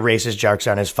 reasons why your racist jokes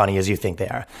aren't as funny as you think they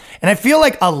are. And I feel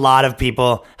like a lot of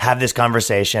people have this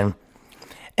conversation,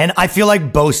 and I feel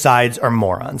like both sides are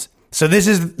morons. So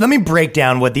let me break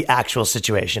down what the actual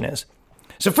situation is.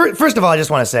 So first of all, I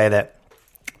just want to say that,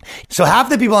 so half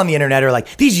the people on the internet are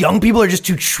like, these young people are just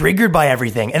too triggered by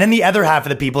everything. And then the other half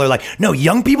of the people are like, no,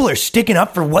 young people are sticking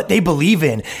up for what they believe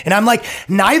in. And I'm like,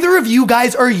 neither of you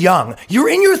guys are young. You're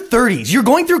in your 30s. You're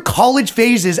going through college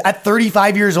phases at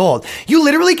 35 years old. You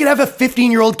literally could have a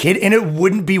 15-year-old kid and it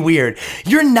wouldn't be weird.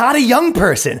 You're not a young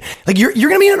person. Like, you're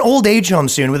going to be in an old age home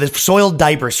soon with a soiled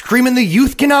diaper screaming the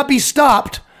youth cannot be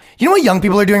stopped. You know what young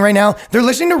people are doing right now? They're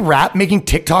listening to rap, making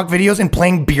TikTok videos, and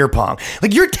playing beer pong.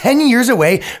 Like, you're 10 years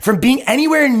away from being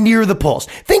anywhere near the pulse.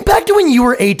 Think back to when you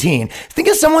were 18. Think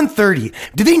of someone 30.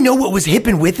 Did they know what was hip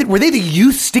and with it? Were they the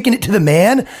youth sticking it to the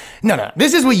man? No.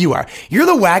 This is what you are. You're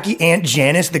the wacky Aunt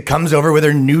Janice that comes over with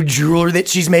her new jewelry that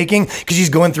she's making because she's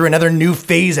going through another new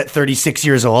phase at 36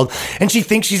 years old, and she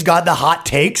thinks she's got the hot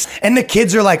takes, and the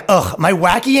kids are like, ugh, my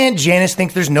wacky Aunt Janice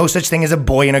thinks there's no such thing as a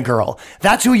boy and a girl.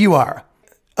 That's who you are.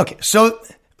 Okay, so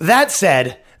that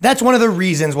said, that's one of the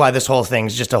reasons why this whole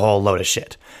thing's just a whole load of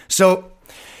shit. So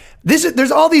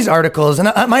there's all these articles, and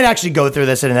I might actually go through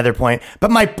this at another point, but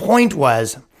my point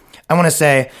was, I want to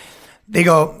say, they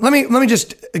go, let me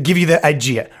just give you the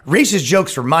idea. Racist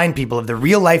jokes remind people of the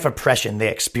real life oppression they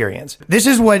experience. This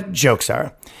is what jokes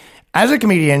are. As a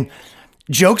comedian,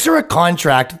 jokes are a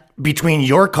contract between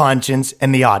your conscience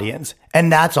and the audience, and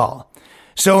that's all.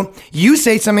 So you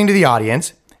say something to the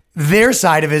audience. Their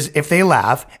side of it is if they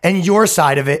laugh, and your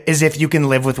side of it is if you can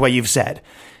live with what you've said.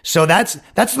 So that's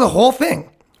the whole thing.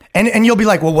 And you'll be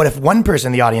like, well, what if one person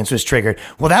in the audience was triggered?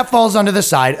 Well, that falls onto the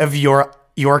side of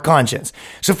your conscience.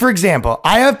 So for example,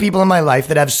 I have people in my life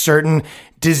that have certain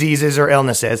diseases or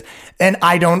illnesses, and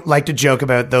I don't like to joke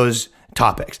about those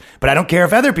topics, but I don't care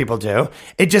if other people do.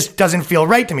 It just doesn't feel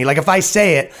right to me. Like, if I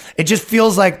say it, it just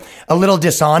feels like a little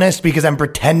dishonest because I'm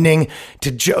pretending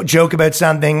to joke about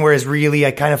something, whereas really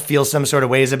I kind of feel some sort of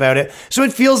ways about it. So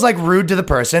it feels like rude to the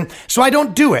person. So I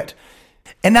don't do it.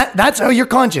 And that's how your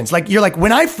conscience, like, you're like,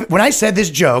 when I said this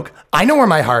joke, I know where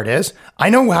my heart is. I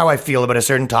know how I feel about a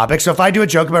certain topic. So if I do a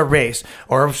joke about race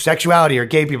or sexuality or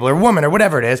gay people or women or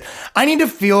whatever it is, I need to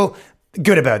feel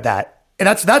good about that. And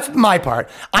that's my part.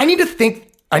 I need to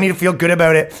feel good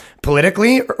about it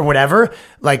politically or whatever,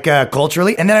 like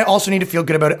culturally. And then I also need to feel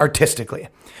good about it artistically.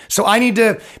 So I need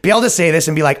to be able to say this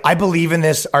and be like, I believe in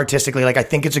this artistically. Like, I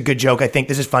think it's a good joke. I think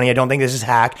this is funny. I don't think this is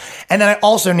hack. And then I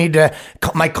also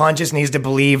my conscience needs to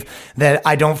believe that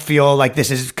I don't feel like this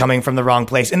is coming from the wrong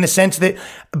place, in the sense that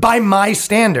by my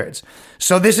standards.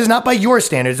 So this is not by your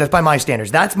standards, that's by my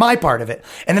standards. That's my part of it.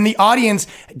 And then the audience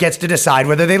gets to decide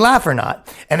whether they laugh or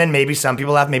not. And then maybe some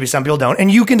people laugh, maybe some people don't. And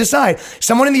you can decide.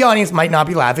 Someone in the audience might not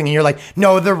be laughing and you're like,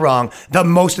 no, they're wrong.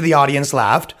 Most of the audience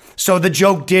laughed. So the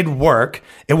joke did work.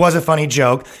 It was a funny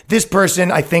joke. This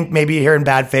person, I think, maybe here in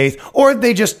bad faith, or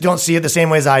they just don't see it the same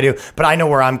way as I do, but I know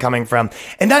where I'm coming from.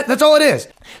 And that's all it is.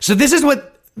 So this is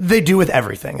what they do with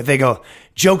everything. If they go,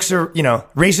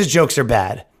 racist jokes are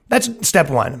bad. That's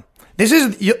step one.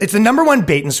 It's the number one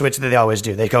bait and switch that they always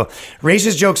do. They go,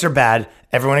 racist jokes are bad.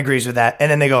 Everyone agrees with that. And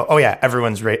then they go, oh yeah,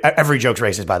 every joke's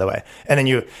racist, by the way. And then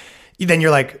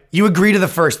you're like, you agree to the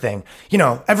first thing.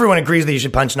 Everyone agrees that you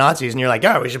should punch Nazis. And you're like,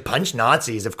 oh, we should punch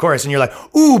Nazis, of course. And you're like,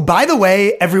 ooh, by the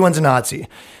way, everyone's a Nazi.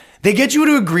 They get you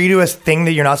to agree to a thing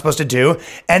that you're not supposed to do.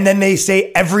 And then they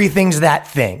say everything's that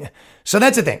thing. So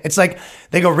that's the thing. It's like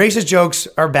they go, racist jokes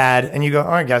are bad. And you go, oh,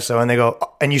 I guess so. And they go,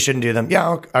 oh, and you shouldn't do them.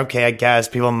 Yeah, okay, I guess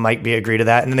people might agree to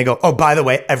that. And then they go, oh, by the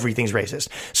way, everything's racist.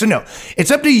 So no,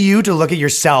 it's up to you to look at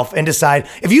yourself and decide.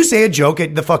 If you say a joke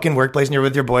at the fucking workplace and you're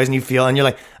with your boys and you're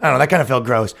like, I don't know, that kind of felt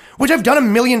gross, which I've done a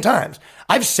million times.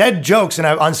 I've said jokes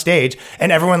on stage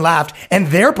and everyone laughed, and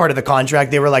their part of the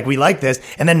contract, they were like, we like this.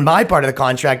 And then my part of the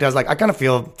contract, I was like, I kind of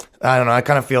feel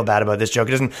bad about this joke.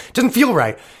 It doesn't feel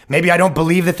right. Maybe I don't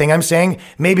believe the thing I'm saying.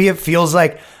 Maybe it feels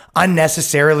like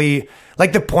unnecessarily,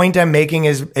 like the point I'm making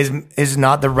is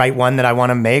not the right one that I want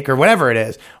to make, or whatever it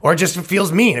is. Or it just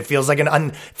feels mean. It feels like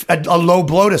a low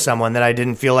blow to someone that I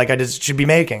didn't feel like I just should be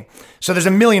making. So there's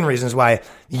a million reasons why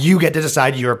you get to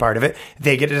decide you're a part of it.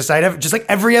 They get to decide, just like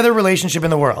every other relationship in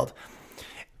the world.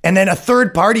 And then a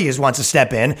third party wants to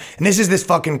step in, and this is this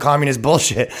fucking communist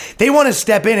bullshit. They want to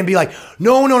step in and be like,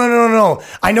 no.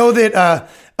 I know that,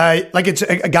 like it's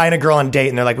a guy and a girl on a date,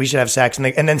 and they're like, we should have sex.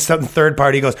 And then some third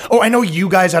party goes, oh, I know you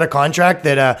guys had a contract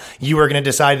that you were going to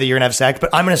decide that you're going to have sex, but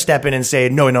I'm going to step in and say,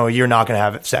 no, you're not going to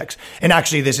have sex. And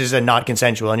actually, this is not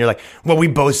consensual. And you're like, well, we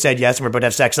both said yes, and we're about to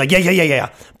have sex. Like,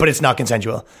 yeah, but it's not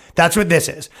consensual. That's what this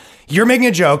is. You're making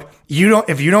a joke.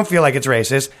 If you don't feel like it's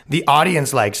racist, the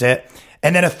audience likes it.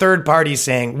 And then a third party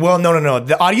saying, well, no.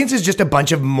 The audience is just a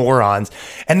bunch of morons,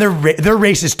 and they're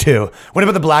racist too. What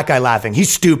about the black guy laughing?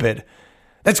 He's stupid.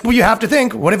 That's what you have to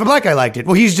think. What if a black guy liked it?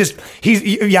 Well,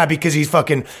 because he's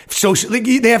fucking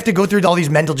socially, they have to go through all these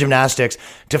mental gymnastics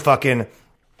to fucking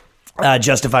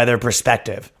justify their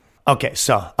perspective. Okay,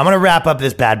 so I'm going to wrap up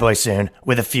this bad boy soon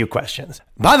with a few questions.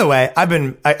 By the way,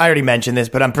 I already mentioned this,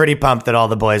 but I'm pretty pumped that all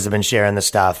the boys have been sharing the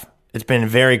stuff. It's been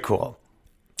very cool.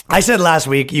 I said last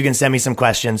week, you can send me some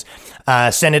questions.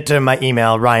 Send it to my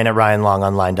email,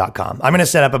 ryan@ryanlongonline.com. I'm going to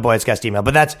set up a Boys Cast email,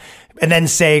 and then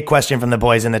say question from the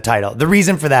boys in the title. The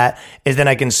reason for that is then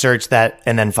I can search that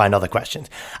and then find all the questions.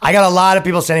 I got a lot of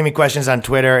people sending me questions on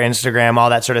Twitter, Instagram, all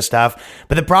that sort of stuff.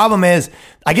 But the problem is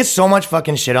I get so much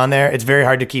fucking shit on there. It's very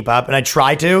hard to keep up, and I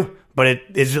try to, but it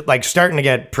is like starting to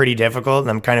get pretty difficult. And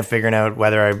I'm kind of figuring out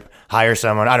whether I hire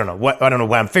someone. I don't know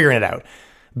what I'm figuring it out.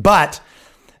 But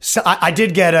so I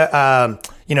did get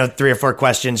 3 or 4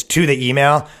 questions to the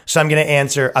email. So I'm going to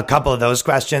answer a couple of those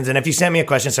questions. And if you send me a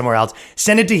question somewhere else,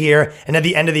 send it to here. And at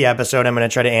the end of the episode, I'm going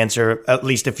to try to answer at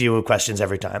least a few questions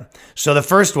every time. So the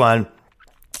first one,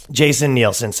 Jason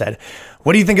Nielsen said,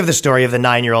 what do you think of the story of the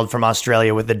 9-year-old from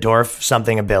Australia with the dwarf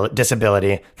something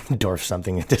disability,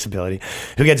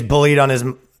 who gets bullied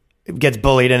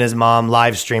and his mom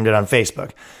live streamed it on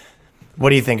Facebook?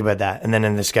 What do you think about that? And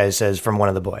then this guy says from one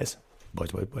of the boys.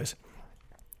 Boys.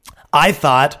 I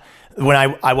thought when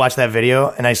I watched that video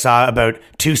and I saw about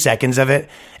 2 seconds of it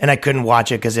and I couldn't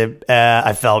watch it because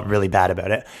I felt really bad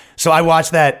about it. So I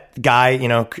watched that guy,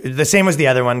 the same as the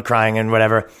other one, crying and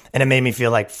whatever. And it made me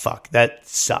feel like, fuck, that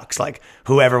sucks. Like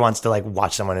whoever wants to like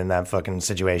watch someone in that fucking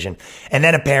situation. And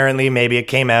then apparently maybe it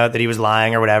came out that he was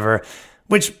lying or whatever,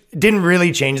 which didn't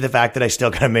really change the fact that I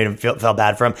still kind of made him felt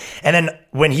bad for him. And then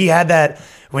when he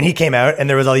came out and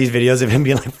there was all these videos of him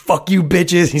being like, fuck you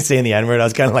bitches, he's saying the N-word, I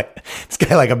was kind of like, this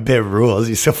guy like a bit rules.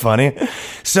 He's so funny.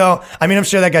 So, I mean, I'm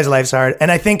sure that guy's life's hard.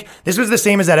 And I think this was the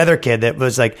same as that other kid that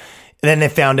was like, And then they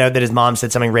found out that his mom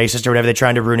said something racist or whatever. They're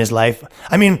trying to ruin his life.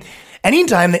 I mean,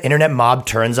 anytime the internet mob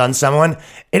turns on someone,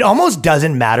 it almost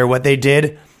doesn't matter what they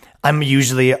did. I'm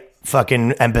usually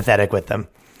fucking empathetic with them.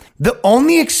 The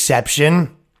only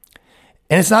exception,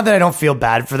 and it's not that I don't feel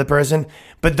bad for the person,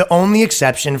 but the only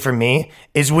exception for me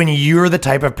is when you're the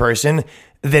type of person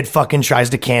that fucking tries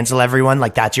to cancel everyone.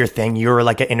 Like, that's your thing. You're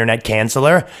like an internet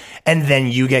canceller, and then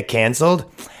you get canceled.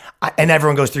 And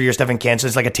everyone goes through your stuff and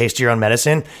cancels. It's like a taste of your own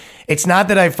medicine. It's not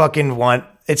that I fucking want,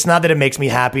 it's not that it makes me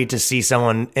happy to see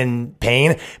someone in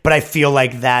pain, but I feel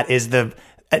like that is the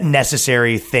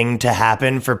necessary thing to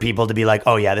happen for people to be like,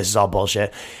 oh yeah, this is all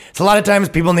bullshit. It's a lot of times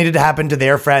people need it to happen to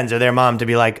their friends or their mom to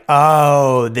be like,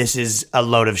 oh, this is a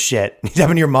load of shit. It's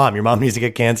happened to your mom. Your mom needs to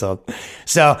get canceled.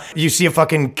 So you see a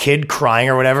fucking kid crying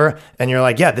or whatever, and you're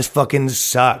like, yeah, this fucking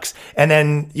sucks. And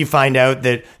then you find out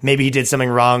that maybe he did something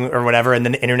wrong or whatever, and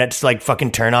then the internet just like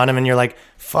fucking turn on him, and you're like,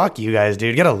 fuck you guys,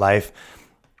 dude, get a life.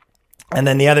 And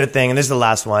then the other thing, and this is the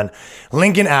last one,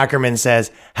 Lincoln Ackerman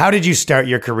says, how did you start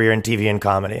your career in TV and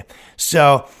comedy?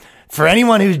 So for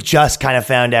anyone who's just kind of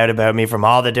found out about me from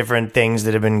all the different things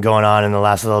that have been going on in the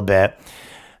last little bit,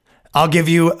 I'll give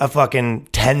you a fucking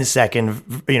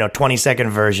 10-second, 20-second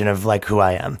version of like who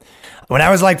I am. When I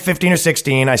was like 15 or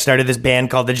 16, I started this band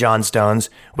called the Johnstones.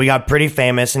 We got pretty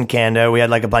famous in Canada. We had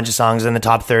like a bunch of songs in the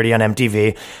top 30 on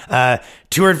MTV.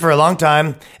 Toured for a long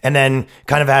time, and then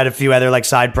kind of had a few other like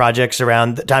side projects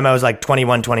around the time I was like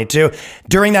 21, 22.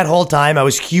 During that whole time, I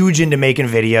was huge into making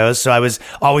videos. So I was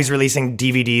always releasing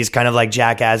DVDs, kind of like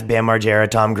Jackass, Bam Margera,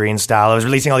 Tom Green style. I was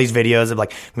releasing all these videos of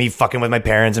like me fucking with my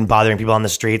parents and bothering people on the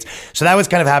streets. So that was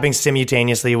kind of happening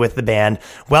simultaneously with the band.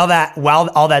 While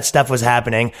all that stuff was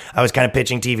happening, I was kind of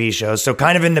pitching TV shows. So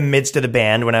kind of in the midst of the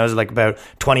band, when I was like about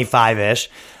 25-ish,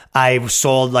 I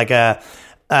sold like a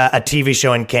TV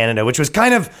show in Canada, which was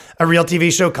kind of a real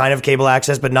TV show, kind of cable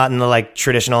access, but not in the like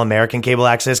traditional American cable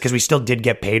access, because we still did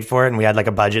get paid for it and we had like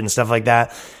a budget and stuff like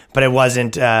that. But it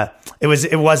wasn't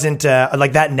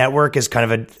like that network is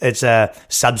kind of it's a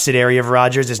subsidiary of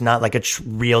Rogers. It's not like a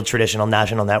real traditional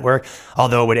national network,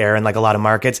 although it would air in like a lot of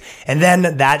markets. And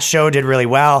then that show did really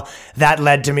well. That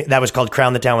led to me, that was called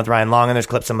Crown the Town with Ryan Long, and there's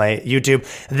clips on my YouTube.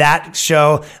 That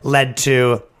show led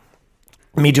to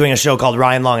me doing a show called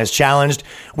Ryan Long is Challenged,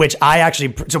 which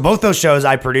so both those shows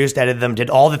I produced, edited them, did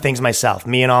all the things myself.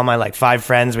 Me and all my like 5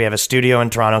 friends, we have a studio in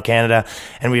Toronto, Canada,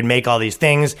 and we'd make all these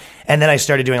things. And then I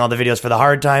started doing all the videos for the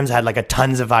Hard Times, had like a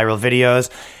tons of viral videos.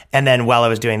 And then while I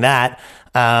was doing that,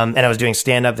 and I was doing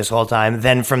stand-up this whole time.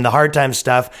 Then from the Hard Times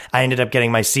stuff, I ended up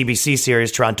getting my CBC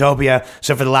series, Torontopia.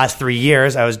 So for the last 3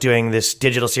 years, I was doing this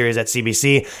digital series at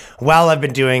CBC while I've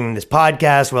been doing this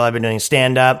podcast, while I've been doing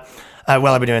stand-up. I've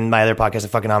been doing my other podcast, the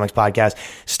Fuckonomics podcast,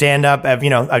 stand up.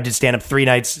 I did stand up 3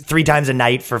 times a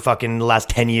night for fucking the last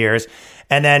 10 years.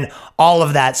 And then all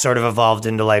of that sort of evolved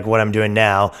into like what I'm doing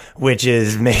now, which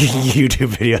is making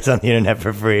YouTube videos on the internet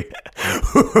for free.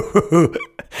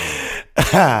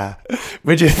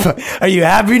 Which is, are you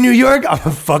happy, New York? I'm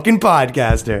a fucking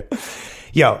podcaster.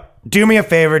 Yo, do me a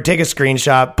favor, take a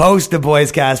screenshot, post the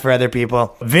Boys Cast for other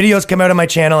people. Videos come out on my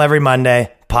channel every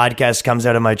Monday. Podcast comes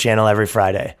out on my channel every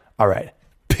Friday. All right.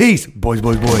 Peace, boys.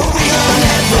 We gonna live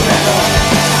forever.